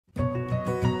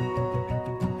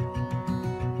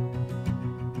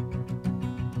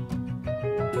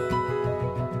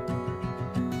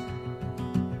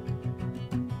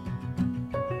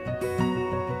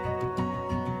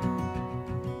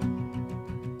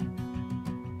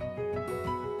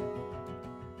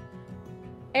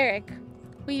Eric,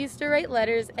 we used to write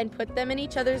letters and put them in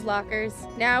each other's lockers.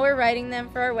 Now we're writing them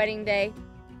for our wedding day.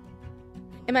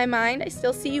 In my mind, I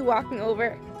still see you walking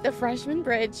over the freshman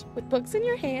bridge with books in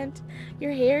your hand.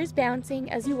 Your hair is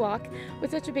bouncing as you walk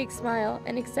with such a big smile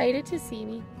and excited to see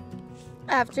me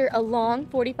after a long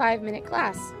 45-minute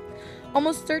class.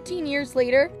 Almost 13 years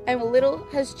later, and a little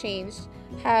has changed.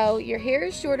 How your hair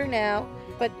is shorter now,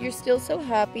 but you're still so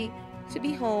happy to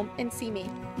be home and see me.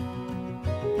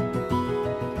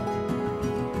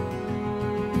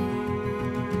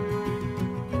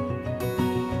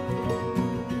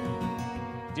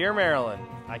 Dear Marilyn,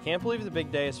 I can't believe the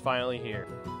big day is finally here.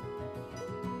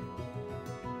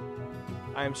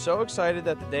 I am so excited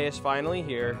that the day is finally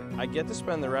here. I get to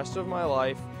spend the rest of my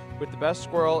life with the best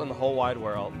squirrel in the whole wide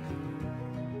world.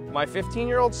 My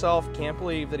 15-year-old self can't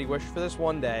believe that he wished for this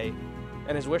one day,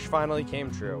 and his wish finally came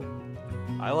true.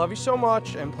 I love you so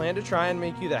much and plan to try and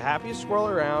make you the happiest squirrel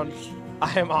around.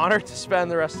 I am honored to spend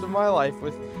the rest of my life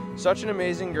with such an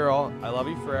amazing girl. I love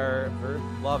you forever.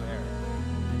 Love, Eric.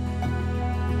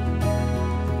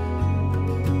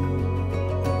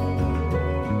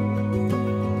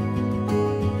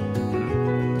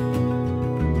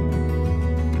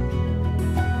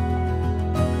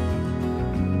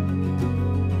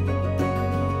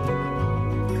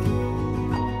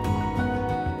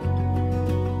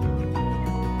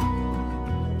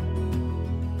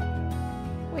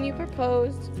 When you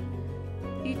proposed,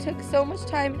 you took so much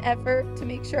time and effort to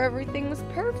make sure everything was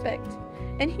perfect.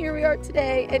 And here we are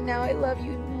today, and now I love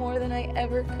you more than I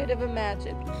ever could have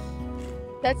imagined.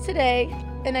 That's today,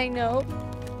 and I know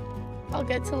I'll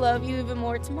get to love you even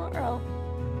more tomorrow.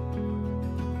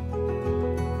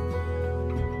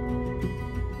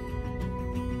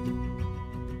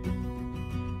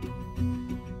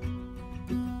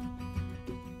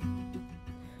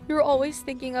 You're always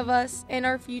thinking of us and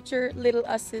our future little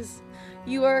us's.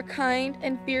 You are kind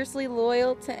and fiercely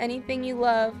loyal to anything you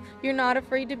love. You're not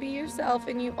afraid to be yourself,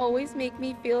 and you always make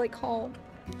me feel like home.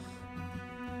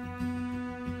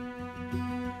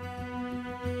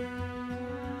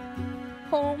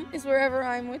 Home is wherever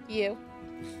I'm with you.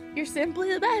 You're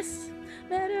simply the best,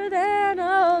 better than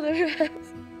all the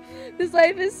rest. This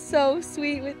life is so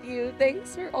sweet with you.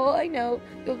 Thanks for all I know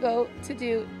you'll go to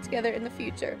do together in the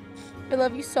future. I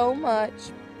love you so much.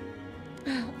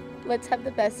 Let's have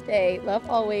the best day. Love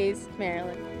always,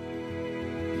 Marilyn.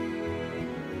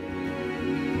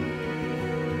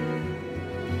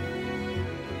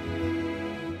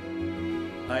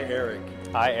 Hi, Eric.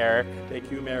 Hi, Eric. Take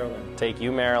you, Marilyn. Take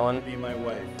you, Marilyn, To be my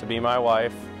wife. to be my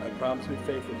wife. I promise to be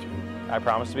faithful to you. I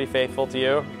promise to be faithful to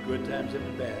you In good times and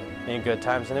in bad. in good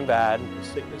times and in bad, In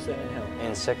sickness and in health.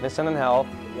 in sickness and in health,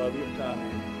 To love you and to honor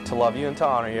you. to love you and to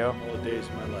honor you All the days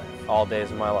of my life. all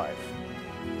days of my life.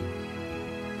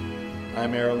 Hi,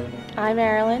 Marilyn. I,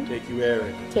 Marilyn, Take you,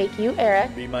 Eric. take you, Eric,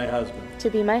 To be my husband. to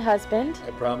be my husband.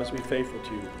 I promise to be faithful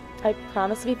to you. I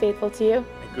promise to be faithful to you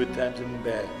In good times and in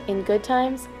bad. in good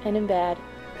times and in bad,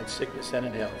 In sickness and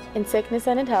in health. in sickness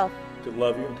and in health, To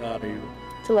love you and to honor you.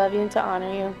 to love you and to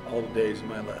honor you All the days of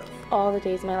my life. all the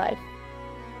days of my life.